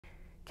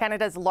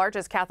Canada's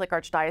largest Catholic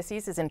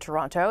archdiocese is in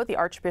Toronto. The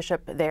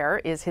Archbishop there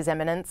is His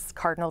Eminence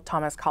Cardinal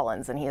Thomas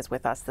Collins, and he is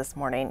with us this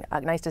morning.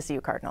 Nice to see you,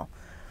 Cardinal.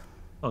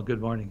 Oh,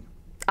 good morning.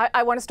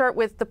 I want to start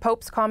with the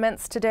Pope's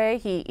comments today.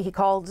 He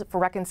called for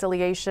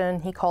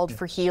reconciliation, he called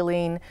for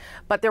healing,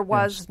 but there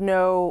was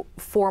no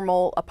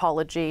formal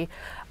apology.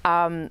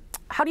 How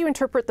do you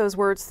interpret those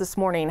words this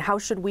morning? How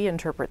should we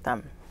interpret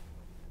them?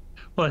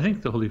 Well, I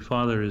think the Holy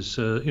Father is,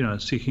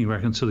 seeking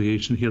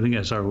reconciliation, healing,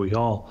 as are we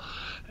all.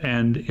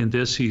 And in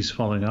this, he's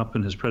following up,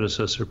 and his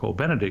predecessor, Pope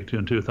Benedict,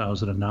 in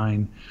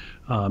 2009,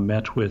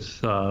 met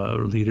with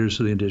leaders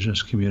of the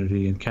Indigenous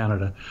community in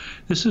Canada.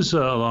 This is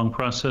a long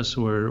process.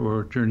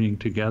 We're journeying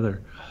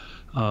together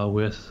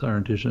with our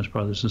Indigenous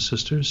brothers and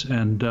sisters,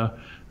 and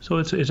so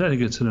I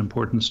think it's an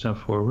important step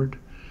forward.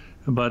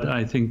 But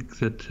I think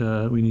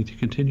that we need to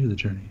continue the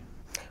journey.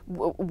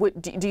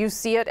 Do you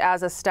see it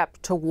as a step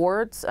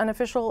towards an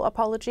official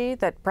apology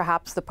that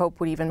perhaps the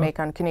Pope would even make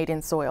on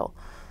Canadian soil?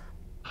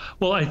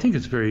 Well, I think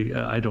it's very,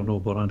 I don't know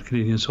about on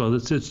Canadian soil,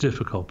 it's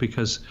difficult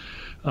because,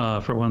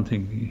 for one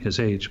thing, his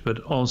age, but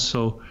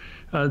also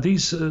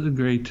these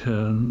great,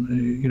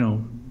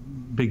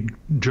 big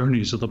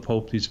journeys of the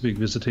Pope, these big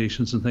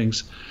visitations and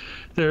things,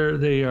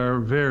 they are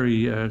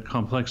very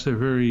complex, they're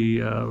very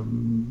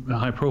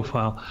high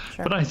profile.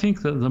 Sure. But I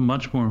think that the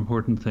much more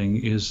important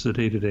thing is the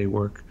day-to-day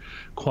work,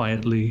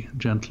 quietly,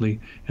 gently,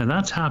 and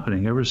that's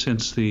happening ever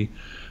since the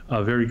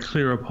very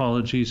clear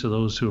apologies to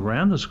those who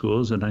ran the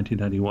schools in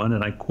 1991,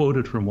 and I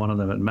quoted from one of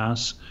them at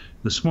Mass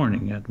this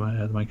morning at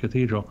my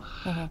cathedral.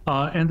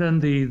 And then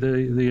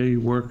the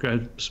work,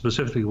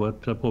 specifically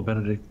what Pope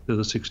Benedict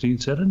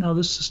XVI said, and now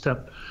this is a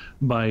step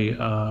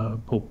by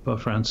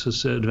Pope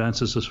Francis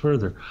advances us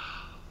further.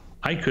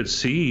 I could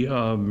see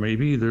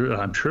maybe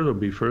I'm sure there'll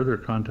be further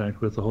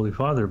contact with the Holy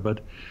Father,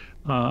 but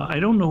I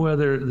don't know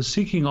whether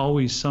seeking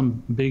always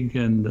some big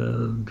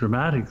and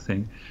dramatic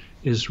thing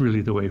is really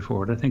the way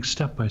forward. I think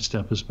step by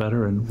step is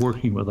better, and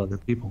working with other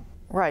people.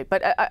 Right,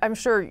 but I'm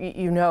sure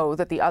you know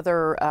that the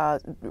other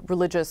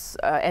religious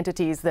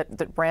entities that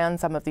ran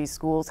some of these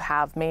schools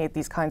have made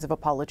these kinds of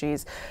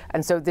apologies,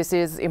 and so this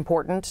is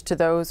important to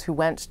those who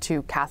went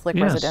to Catholic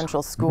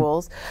residential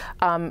schools.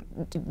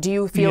 Do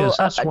you feel? Yes,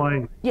 that's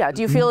why. Yeah,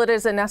 do you feel it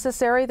is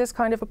necessary, this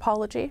kind of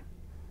apology?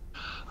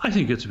 I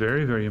think it's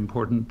very, very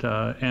important,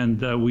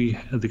 and we,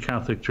 the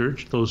Catholic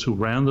Church, those who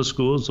ran the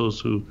schools, those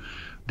who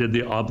did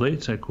the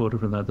oblates, I quoted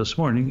from that this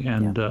morning,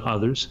 and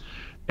others,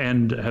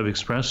 and have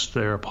expressed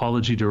their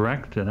apology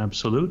direct and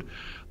absolute.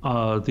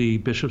 The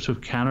bishops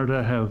of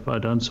Canada have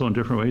done so in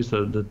different ways.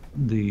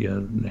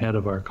 The head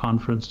of our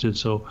conference did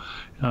so,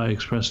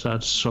 expressed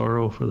that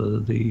sorrow for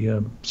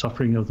the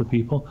suffering of the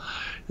people.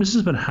 This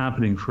has been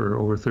happening for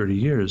over 30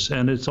 years,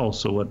 and it's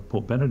also what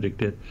Pope Benedict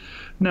did.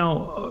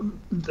 Now,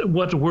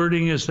 what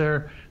wording is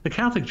there? The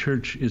Catholic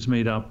Church is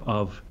made up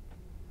of,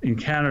 in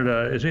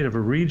Canada, it's made up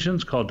of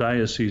regions called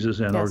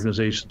dioceses and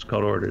organizations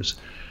called orders.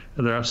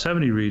 There are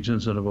 70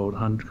 regions and about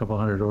a couple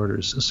hundred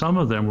orders. Some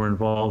of them were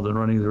involved in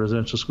running the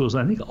residential schools,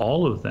 and I think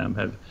all of them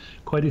have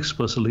quite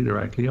explicitly,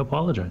 directly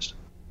apologized.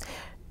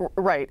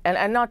 Right,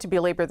 and not to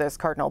belabor this,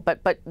 Cardinal,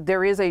 but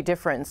there is a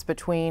difference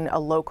between a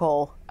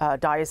local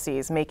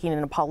diocese making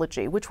an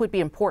apology, which would be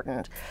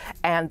important,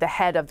 and the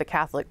head of the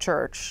Catholic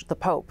Church, the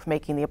Pope,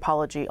 making the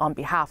apology on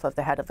behalf of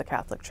the head of the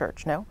Catholic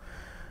Church, no?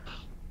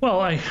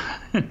 Well,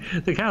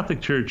 the Catholic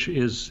Church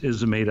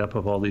is made up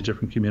of all these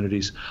different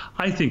communities.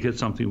 I think it's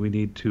something we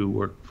need to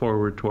work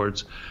forward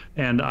towards,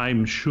 and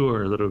I'm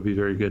sure that it would be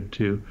very good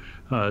to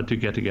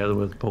get together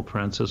with Pope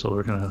Francis, although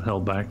we're kind of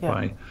held back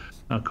by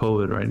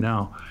COVID right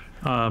now.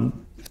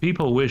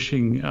 People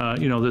wishing,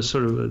 this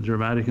sort of a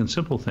dramatic and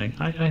simple thing.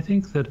 I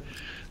think that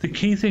the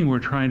key thing we're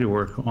trying to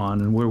work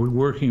on, and where we're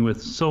working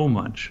with so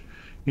much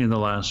in the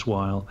last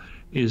while,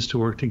 is to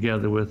work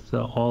together with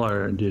all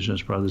our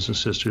Indigenous brothers and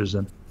sisters,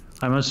 and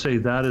I must say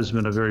that has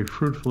been a very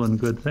fruitful and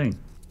good thing.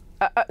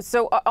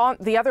 So on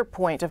the other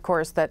point, of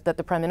course, that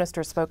the Prime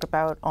Minister spoke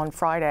about on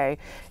Friday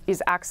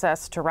is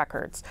access to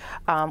records,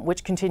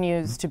 which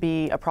continues to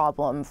be a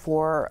problem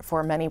for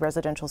many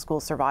residential school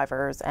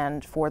survivors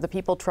and for the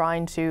people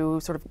trying to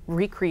sort of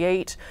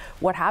recreate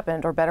what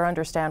happened or better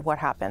understand what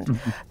happened.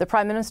 The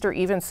Prime Minister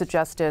even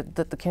suggested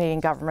that the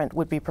Canadian government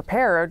would be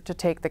prepared to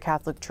take the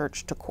Catholic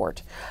Church to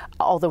court,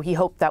 although he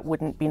hoped that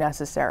wouldn't be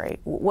necessary.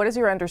 What is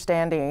your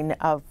understanding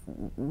of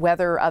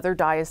whether other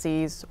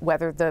dioceses,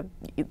 whether the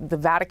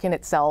Vatican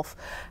itself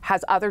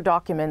has other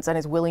documents and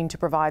is willing to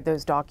provide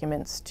those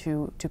documents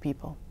to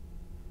people?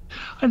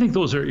 I think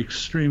those are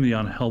extremely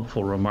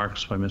unhelpful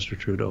remarks by Mr.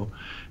 Trudeau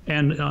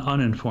and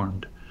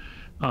uninformed.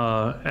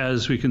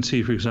 As we can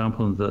see, for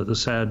example, in the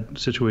sad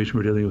situation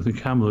we're dealing with in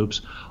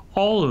Kamloops,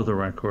 all of the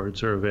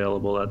records are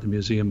available at the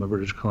Museum of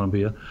British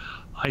Columbia.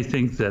 I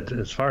think that,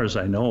 as far as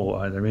I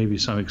know, there may be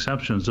some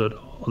exceptions, that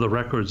the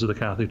records of the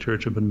Catholic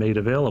Church have been made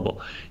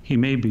available. He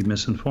may be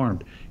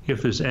misinformed.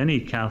 If there's any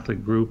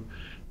Catholic group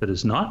that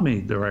has not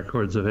made the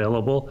records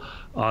available,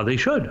 they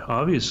should,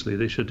 obviously,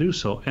 they should do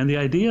so. And the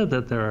idea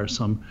that there are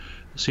some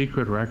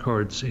secret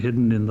records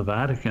hidden in the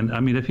Vatican,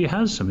 I mean, if he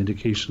has some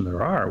indication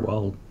there are,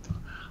 well,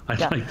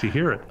 I'd like to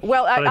hear it.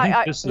 Well, but I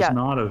think this is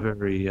not a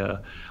very,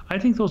 I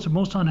think those are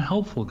most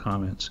unhelpful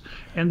comments.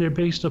 And they're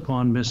based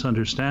upon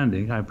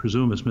misunderstanding. I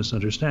presume it's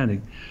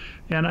misunderstanding.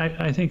 And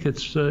I think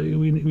it's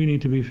we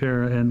need to be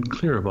fair and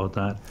clear about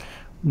that.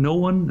 No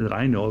one that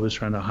I know of is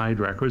trying to hide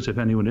records. If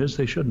anyone is,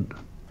 they shouldn't.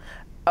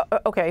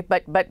 Okay,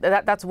 but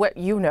that's what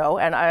you know,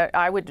 and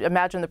I would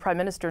imagine the Prime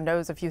Minister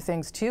knows a few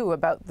things too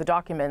about the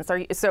documents.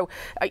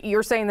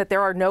 You're saying that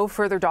there are no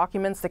further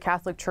documents the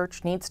Catholic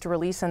Church needs to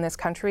release in this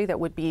country that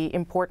would be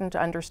important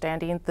to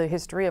understanding the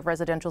history of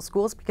residential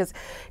schools? Because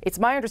it's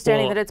my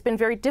understanding that it's been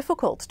very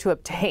difficult to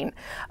obtain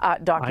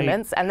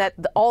documents, and that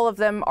all of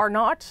them are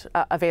not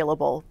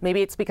available.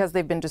 Maybe it's because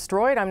they've been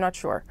destroyed. I'm not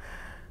sure.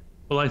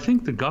 Well, I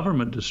think the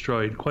government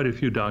destroyed quite a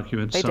few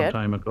documents some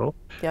time ago.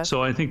 Yes.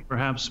 So I think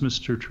perhaps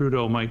Mr.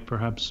 Trudeau might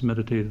perhaps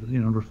meditate,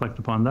 reflect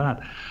upon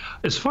that.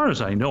 As far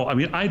as I know, I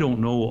mean, I don't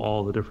know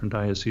all the different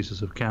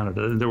dioceses of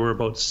Canada. There were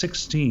about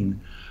 16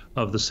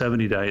 of the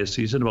 70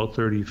 dioceses and about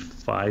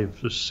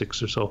 35 or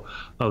 6 or so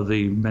of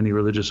the many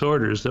religious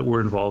orders that were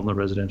involved in the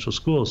residential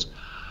schools.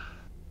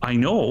 I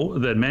know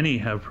that many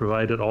have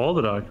provided all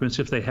the documents.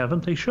 If they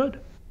haven't, they should.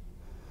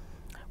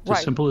 It's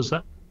as simple as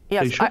that.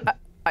 Yes. They should.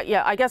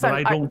 I guess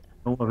I don't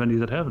know of any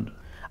that haven't.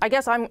 I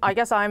guess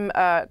I'm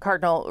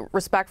Cardinal,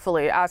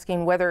 respectfully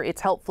asking whether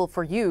it's helpful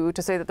for you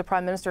to say that the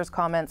Prime Minister's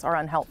comments are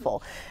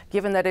unhelpful,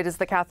 given that it is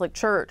the Catholic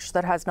Church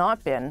that has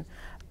not been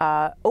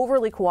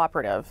overly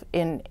cooperative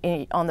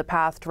on the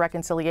path to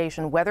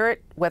reconciliation, whether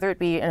it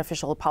be an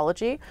official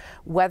apology,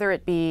 whether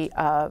it be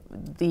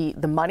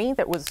the money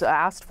that was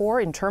asked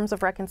for in terms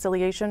of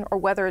reconciliation, or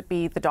whether it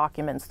be the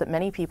documents that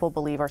many people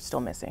believe are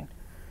still missing.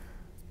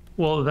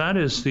 Well, that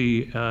is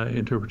the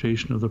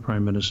interpretation of the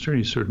Prime Minister.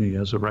 He certainly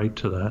has a right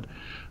to that.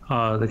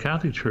 The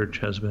Catholic Church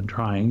has been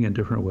trying in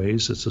different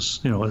ways. It's a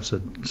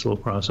slow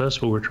process,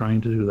 but we're trying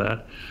to do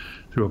that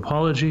through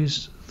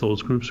apologies.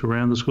 Those groups who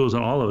ran the schools,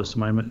 and all of us,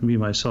 me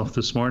myself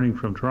this morning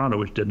from Toronto,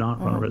 which did not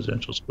run a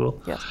residential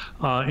school, yes.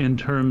 In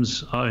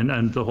terms,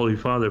 and the Holy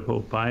Father,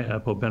 Pope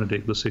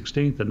Benedict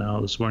XVI, and now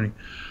this morning,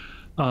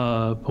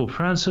 Pope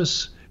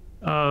Francis.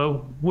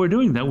 We're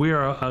doing that. We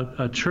are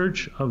a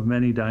church of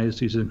many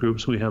dioceses and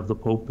groups. We have the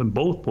Pope, and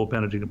both Pope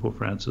Benedict and Pope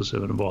Francis have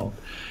been involved.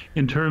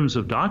 In terms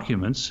of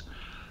documents,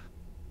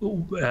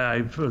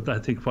 I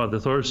think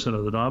Father Thorson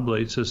of the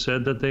Oblates has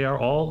said that they are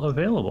all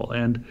available.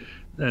 And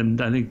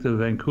I think the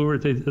Vancouver,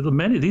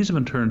 many of these have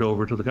been turned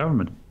over to the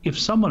government. If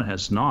someone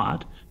has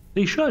not,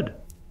 they should.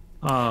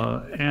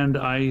 And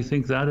I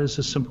think that is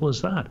as simple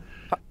as that.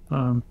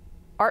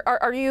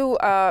 Are you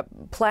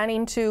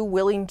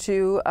willing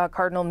to,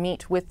 Cardinal,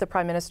 meet with the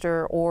Prime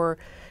Minister or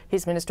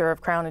his Minister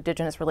of Crown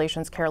Indigenous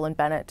Relations, Carolyn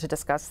Bennett, to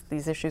discuss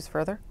these issues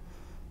further?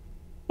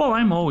 Well,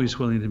 I'm always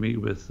willing to meet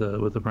with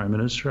the Prime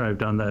Minister. I've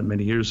done that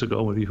many years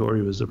ago, before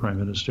he was the Prime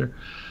Minister.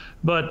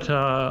 But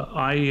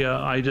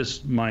I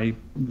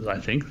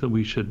think that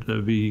we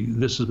should be.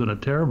 This has been a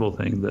terrible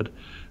thing, that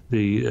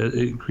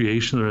the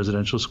creation of the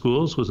residential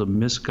schools was a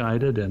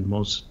misguided and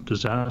most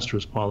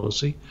disastrous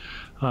policy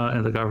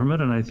in the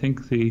government, and I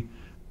think the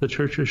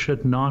churches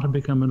should not have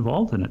become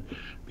involved in it,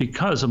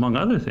 because, among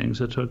other things,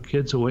 it took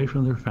kids away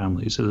from their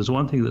families. So there's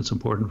one thing that's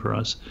important for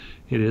us.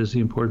 It is the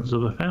importance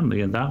of a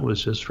family, and that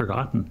was just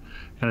forgotten.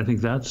 And I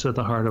think that's at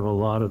the heart of a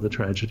lot of the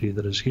tragedy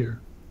that is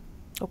here.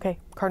 Okay.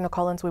 Cardinal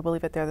Collins, we will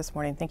leave it there this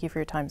morning. Thank you for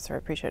your time, sir. I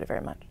appreciate it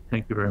very much.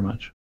 Thank you very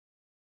much.